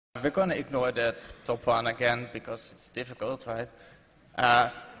We're going to ignore that top one again because it's difficult, right?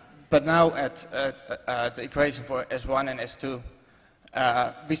 But now at the equation for S1 and S2,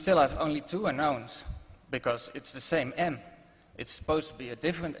 we still have only two unknowns because it's the same m. It's supposed to be a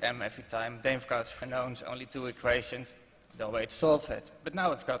different m every time. Then we've got unknowns, only two equations, no way to solve it. But now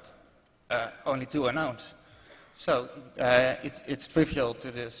we've got only two unknowns. So it's trivial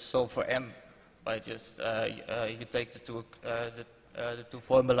to just solve for m by just you take the two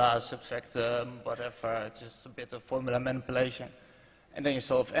formulas, subtract whatever, just a bit of formula manipulation, and then you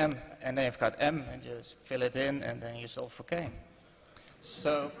solve m, and then you've got m, and you just fill it in, and then you solve for k.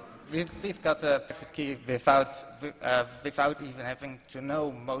 So we've got a perfect key without even having to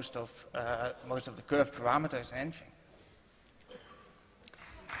know most of the curve parameters and anything.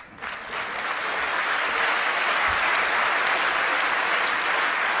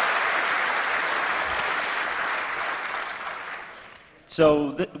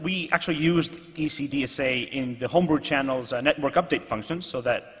 So we actually used ECDSA in the homebrew channel's network update function so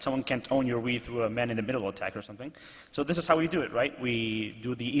that someone can't own your Wii through a man-in-the-middle attack or something. So this is how we do it, right? We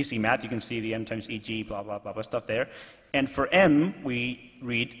do the EC math. You can see the m times EG, blah, blah, blah, blah stuff there. And for m, we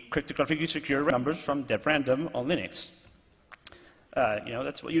read cryptographically secure numbers from dev random on Linux. You know,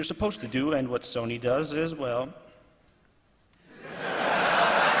 that's what you're supposed to do, and what Sony does is, well,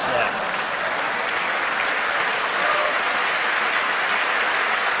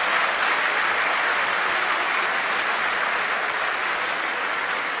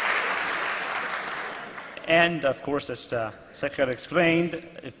 and of course, as Sekher explained,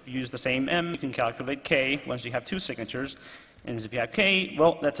 if you use the same m, you can calculate k once you have two signatures. And if you have k,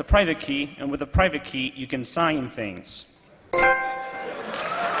 well, that's a private key. And with a private key, you can sign things.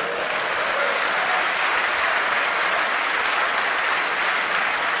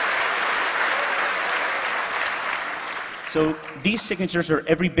 So these signatures are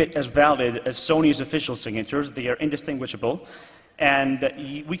every bit as valid as Sony's official signatures. They are indistinguishable. And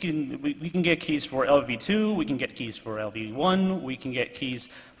we can get keys for LV2, we can get keys for LV1, we can get keys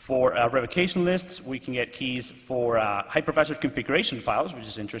for revocation lists, we can get keys for hypervisor configuration files, which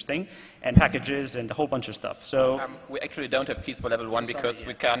is interesting, and packages and a whole bunch of stuff. So we actually don't have keys for level 1 because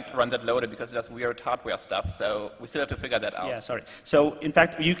we can't run that loader because it does weird hardware stuff, so we still have to figure that out. Yeah, sorry. So in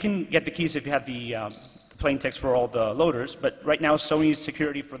fact, you can get the keys if you have the plain text for all the loaders, but right now Sony's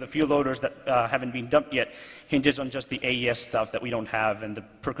security for the few loaders that haven't been dumped yet hinges on just the AES stuff that we don't have and the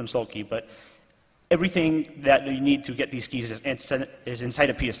per console key, but everything that you need to get these keys is inside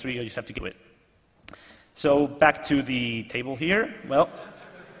a PS3, you just have to get it. So back to the table here. Well,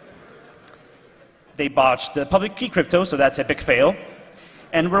 they botched the public key crypto, so that's a big fail.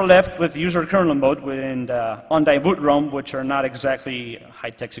 And we're left with user kernel mode and on-die boot ROM, which are not exactly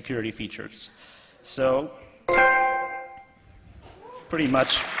high-tech security features. So, pretty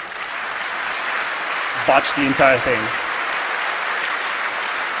much botched the entire thing.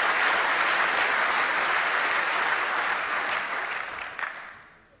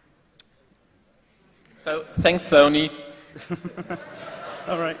 So, thanks, Sony.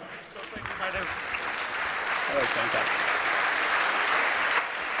 All right. So, thank you, Ryder. All right, thank you.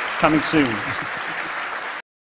 Coming soon.